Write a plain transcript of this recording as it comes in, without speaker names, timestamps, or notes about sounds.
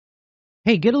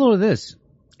Hey, get a load of this.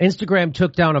 Instagram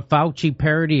took down a Fauci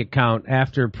parody account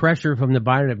after pressure from the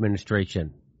Biden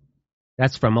administration.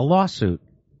 That's from a lawsuit.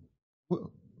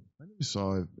 Well, I never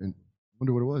saw it and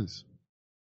wonder what it was.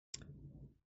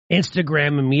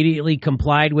 Instagram immediately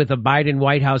complied with a Biden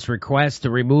White House request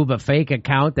to remove a fake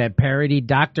account that parodied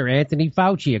Dr. Anthony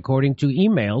Fauci, according to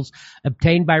emails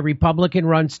obtained by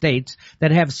Republican-run states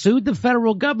that have sued the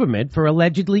federal government for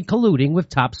allegedly colluding with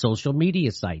top social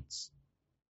media sites.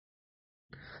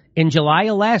 In July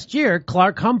of last year,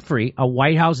 Clark Humphrey, a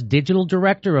White House digital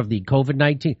director of the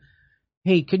COVID-19...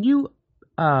 Hey, can you...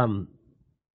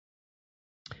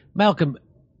 Malcolm...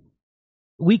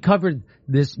 We covered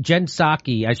this. Jen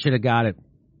Psaki, I should have got it,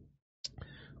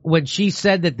 when she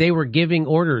said that they were giving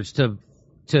orders to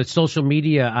social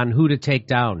media on who to take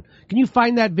down. Can you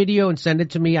find that video and send it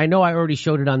to me? I know I already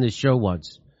showed it on this show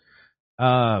once.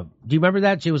 Do you remember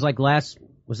that? She was like was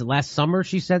it last summer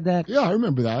she said that? Yeah, I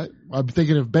remember that. I'm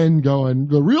thinking of Ben going,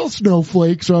 the real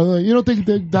snowflakes are, you don't think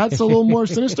that's a little more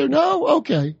sinister? No?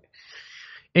 Okay.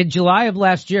 In July of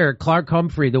last year, Clark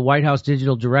Humphrey, the White House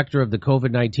digital director of the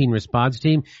COVID-19 response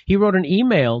team, he wrote an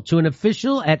email to an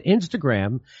official at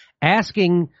Instagram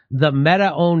asking the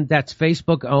Meta-owned, that's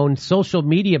Facebook-owned social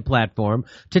media platform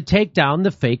to take down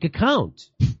the fake account.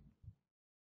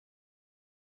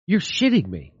 You're shitting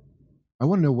me. I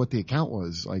want to know what the account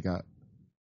was.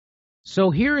 So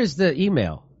here is the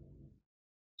email.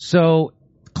 So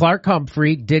Clark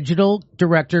Humphrey, digital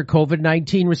director,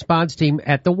 COVID-19 response team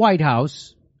at the White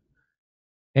House.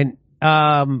 And,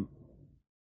 hi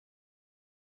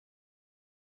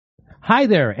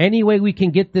there. Any way we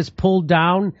can get this pulled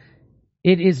down?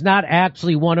 It is not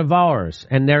actually one of ours.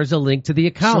 And there's a link to the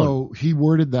account. So he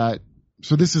worded that.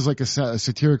 So this is like a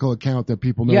satirical account that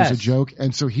people know is a joke.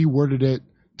 And so he worded it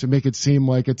to make it seem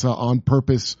like it's a on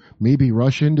purpose, maybe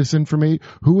Russian disinformation.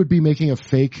 Who would be making a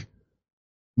fake,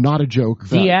 not a joke?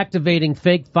 Deactivating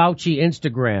fake Fauci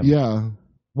Instagram. Yeah.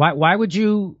 Why would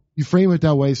you? You frame it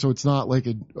that way so it's not like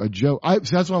a joke.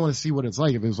 So that's why I want to see what it's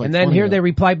like. If it was like, and then here they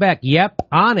reply back, yep,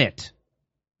 on it.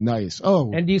 Nice.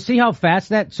 Oh. And do you see how fast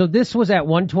that? So this was at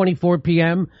 1:24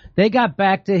 p.m. They got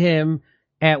back to him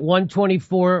at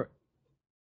 1:24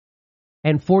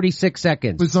 and 46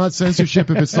 seconds. But it's not censorship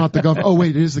if it's not the government. Oh,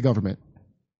 wait, it is the government.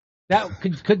 That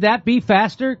could that be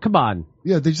faster? Come on.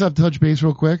 Yeah, they just have to touch base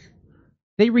real quick.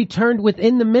 They returned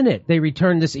within the minute. They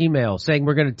returned this email saying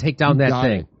we're going to take down that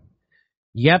thing.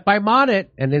 Yep, I'm on it.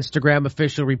 An Instagram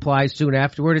official replies soon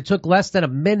afterward. It took less than a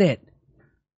minute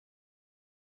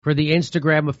for the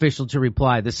Instagram official to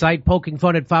reply. The site poking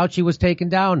fun at Fauci was taken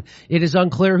down. It is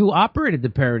unclear who operated the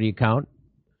parody account.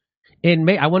 In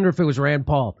May, I wonder if it was Rand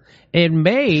Paul. In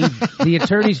May, the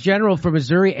attorneys general for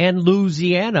Missouri and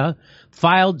Louisiana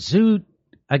filed suit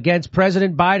against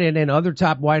President Biden and other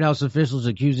top White House officials,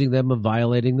 accusing them of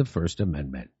violating the First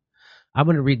Amendment. I'm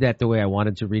going to read that the way I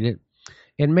wanted to read it.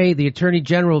 In May, the attorney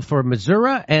general for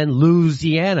Missouri and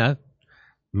Louisiana,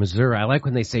 Missouri, I like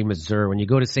when they say Missouri. When you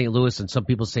go to St. Louis and some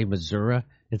people say Missouri,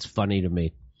 it's funny to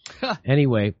me.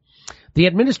 Anyway, the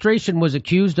administration was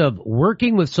accused of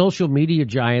working with social media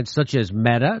giants such as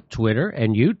Meta, Twitter,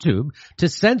 and YouTube to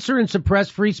censor and suppress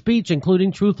free speech,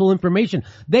 including truthful information.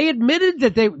 They admitted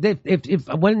that if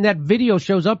when that video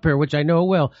shows up here, which I know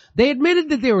will, they admitted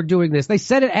that they were doing this. They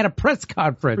said it at a press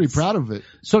conference. Pretty proud of it.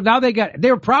 So now they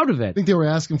were proud of it. I think they were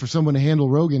asking for someone to handle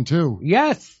Rogan too.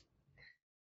 Yes.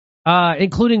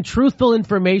 Including truthful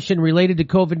information related to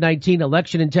COVID-19,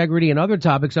 election integrity, and other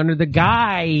topics under the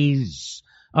guise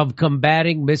of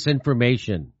combating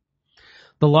misinformation.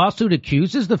 The lawsuit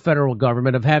accuses the federal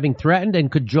government of having threatened and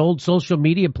cajoled social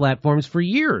media platforms for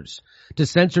years to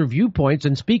censor viewpoints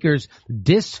and speakers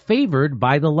disfavored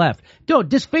by the left. No,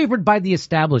 disfavored by the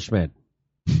establishment.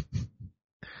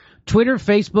 Twitter,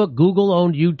 Facebook,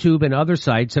 Google-owned YouTube, and other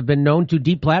sites have been known to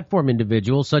deplatform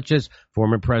individuals such as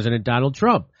former President Donald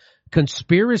Trump,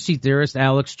 conspiracy theorist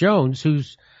Alex Jones,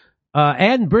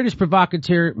 and British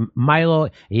provocateur Milo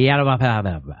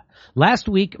Yiannopoulos. Last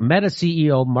week, Meta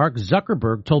CEO Mark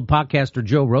Zuckerberg told podcaster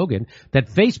Joe Rogan that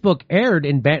Facebook aired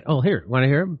in want to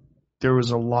hear him? There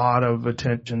was a lot of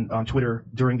attention on Twitter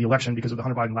during the election because of the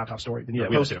Hunter Biden laptop story. Yeah,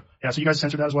 we do. Yeah, so you guys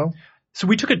censored that as well? So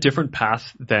we took a different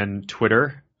path than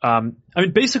Twitter.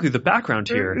 Basically the background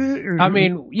here.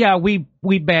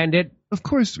 We banned it. Of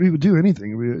course, we would do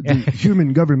anything the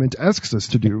human government asks us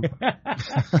to do.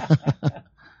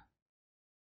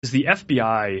 Is the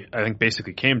FBI, I think,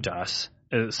 basically came to us,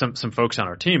 some folks on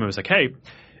our team, and was like, hey,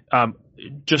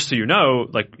 just so you know,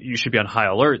 like, you should be on high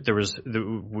alert.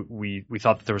 We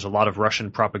thought that there was a lot of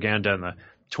Russian propaganda in the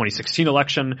 2016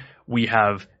 election. We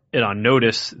have it on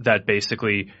notice that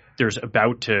basically there's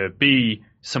about to be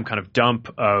some kind of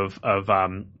dump of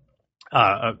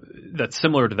that's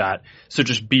similar to that. So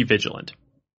just be vigilant.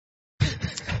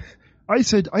 I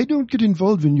said I don't get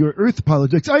involved in your Earth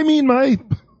politics. I mean my.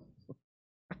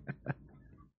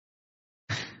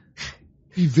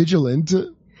 Be vigilant.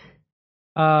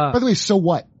 By the way, so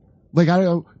what? Like, I don't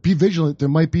know. Be vigilant. There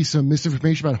might be some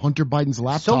misinformation about Hunter Biden's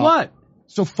laptop. So what?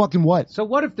 So fucking what? So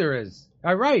what if there is?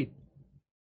 All right.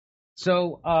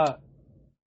 So,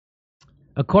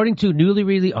 according to newly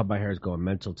released... Oh, my hair is going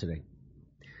mental today.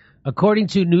 According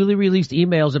to newly released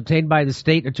emails obtained by the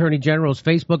state attorney generals,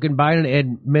 Facebook and Biden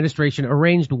administration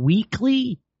arranged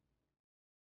weekly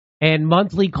and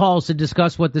monthly calls to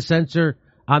discuss what to censor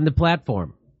on the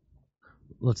platform.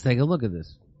 Let's take a look at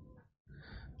this.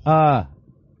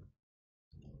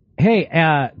 Hey,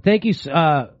 thank you.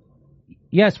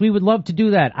 Yes, we would love to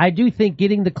do that. I do think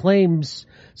getting the claims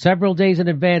several days in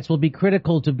advance will be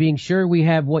critical to being sure we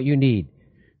have what you need.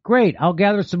 Great. I'll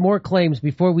gather some more claims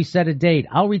before we set a date.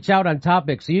 I'll reach out on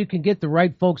topics so you can get the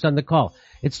right folks on the call.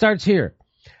 It starts here.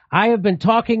 I have been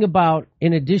talking about,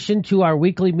 in addition to our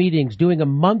weekly meetings, doing a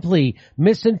monthly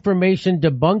misinformation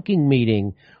debunking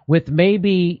meeting with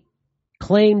maybe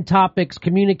claim topics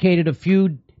communicated a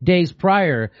few days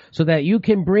prior so that you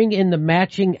can bring in the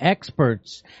matching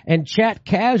experts and chat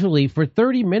casually for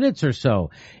 30 minutes or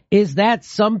so. Is that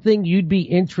something you'd be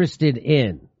interested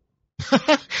in?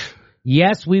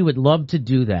 Yes, we would love to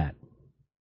do that.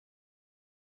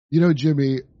 You know,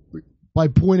 Jimmy, by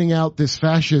pointing out this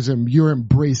fascism, you're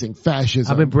embracing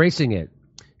fascism. I'm embracing it.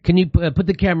 Can you put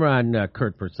the camera on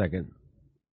Kurt for a second?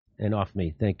 And off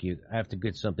me. Thank you. I have to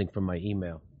get something from my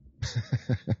email.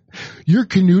 You're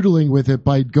canoodling with it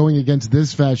by going against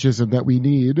this fascism that we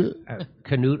need.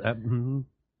 Hang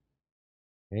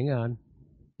on.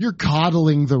 You're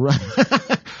coddling the right.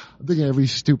 I'm thinking every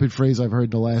stupid phrase I've heard in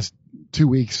the last 2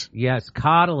 weeks. Yes,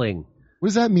 coddling. What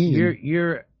does that mean?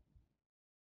 You're.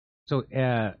 So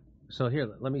here,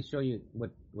 let me show you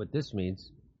what this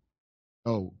means.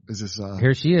 Oh, is this?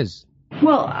 Here she is.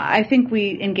 Well, I think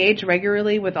we engage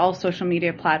regularly with all social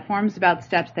media platforms about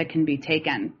steps that can be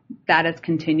taken. That has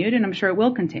continued, and I'm sure it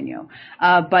will continue.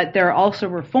 But there are also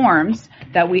reforms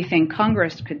that we think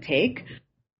Congress could take.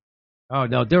 Oh,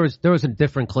 no, there was a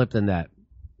different clip than that.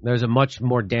 There's a much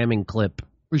more damning clip.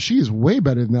 But she is way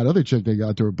better than that other chick they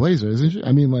got to replace her, isn't she?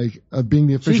 I mean, like, being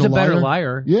the official liar. She's a better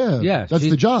liar. Yeah. That's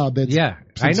the job.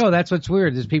 I know. That's what's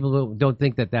weird. There's people who don't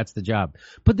think that that's the job.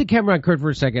 Put the camera on Kurt for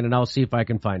a second, and I'll see if I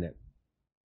can find it.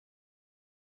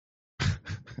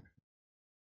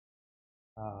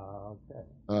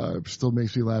 Still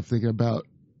makes me laugh thinking about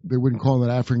they wouldn't call him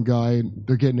an African guy, and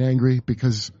they're getting angry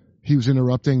because he was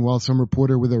interrupting while some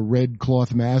reporter with a red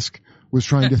cloth mask was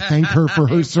trying to thank her for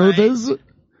her service.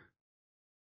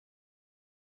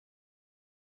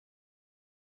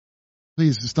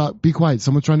 Please stop. Be quiet.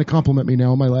 Someone's trying to compliment me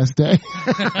now on my last day.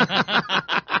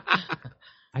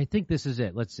 I think this is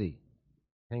it. Let's see.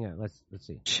 Hang on, let's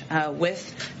see.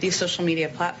 With these social media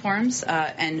platforms,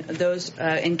 and those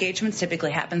engagements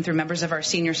typically happen through members of our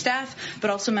senior staff, but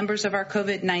also members of our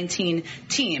COVID-19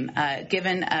 team.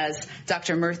 Given, as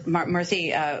Dr.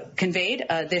 Murthy conveyed,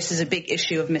 this is a big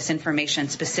issue of misinformation,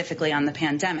 specifically on the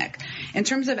pandemic. In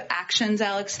terms of actions,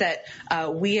 Alex, that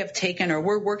we have taken, or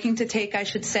we're working to take, I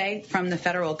should say, from the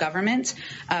federal government,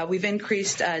 we've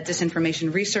increased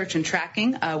disinformation research and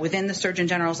tracking within the Surgeon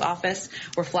General's office.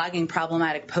 We're flagging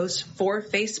problematic posts for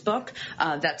Facebook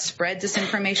that spread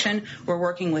disinformation. We're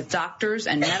working with doctors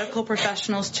and medical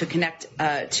professionals to connect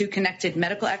to connected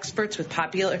medical experts who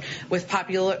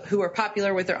are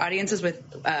popular with their audiences with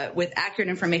accurate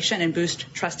information and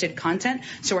boost trusted content.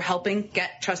 So we're helping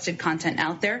get trusted content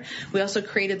out there. We also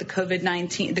created the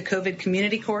COVID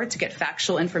Community Corps to get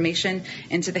factual information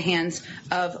into the hands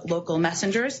of local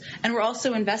messengers. And we're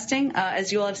also investing,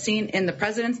 as you all have seen, in the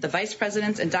president's, the vice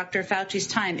president's, and Dr. Fauci's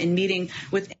time in meeting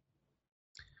with.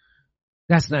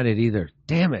 That's not it either.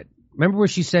 Damn it. Remember where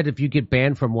she said if you get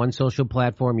banned from one social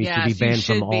platform, you should be banned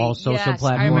from all social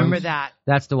platforms? I remember that.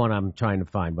 That's the one I'm trying to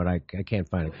find, but I can't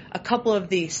find it. A couple of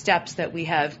the steps that we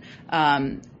have,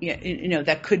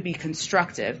 that could be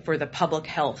constructive for the public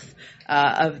health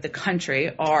of the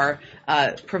country are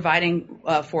providing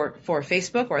for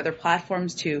Facebook or other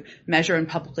platforms to measure and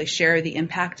publicly share the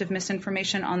impact of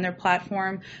misinformation on their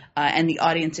platform and the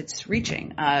audience it's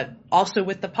reaching. Also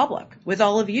with the public, with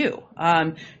all of you,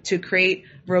 to create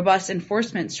robust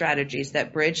enforcement strategies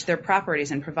that bridge their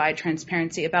properties and provide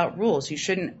transparency about rules. You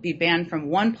shouldn't be banned from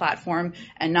one platform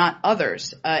and not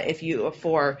others that's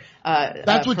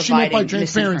what she meant by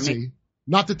transparency.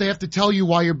 Not that they have to tell you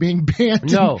why you're being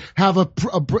banned. No.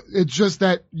 It's just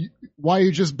that why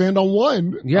you're just banned on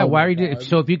one. Yeah, why are you?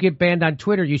 So if you get banned on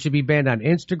Twitter, you should be banned on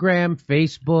Instagram,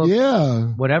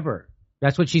 Facebook, whatever.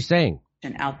 That's what she's saying.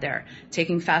 Out there,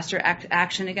 taking faster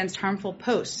action against harmful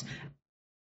posts.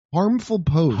 Harmful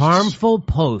posts. Harmful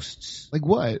posts. Like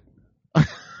what?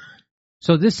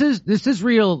 So this is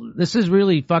real. This is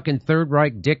really fucking Third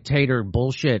Reich dictator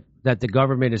bullshit that the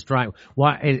government is trying.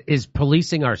 Why is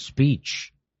policing our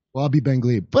speech? Well, I'll be Ben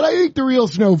Glebe, but I think the real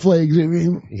snowflakes. I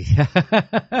mean. Yeah.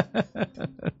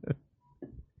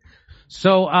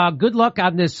 So good luck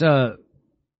on this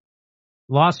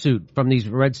lawsuit from these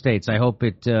red states. I hope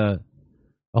it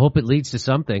leads to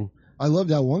something. I love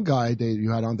that one guy that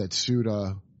you had on that sued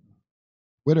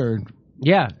Twitter.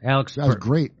 Yeah, Alex. That was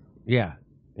great. Yeah.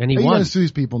 And he won. You gotta sue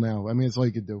these people now. I mean, it's all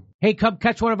you could do. Hey, come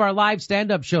catch one of our live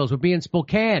stand-up shows. We'll be in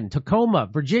Spokane, Tacoma,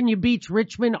 Virginia Beach,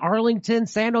 Richmond, Arlington,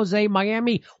 San Jose,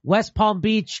 Miami, West Palm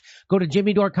Beach. Go to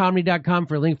JimmyDoreComedy.com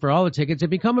for a link for all the tickets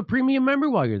and become a premium member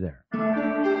while you're there.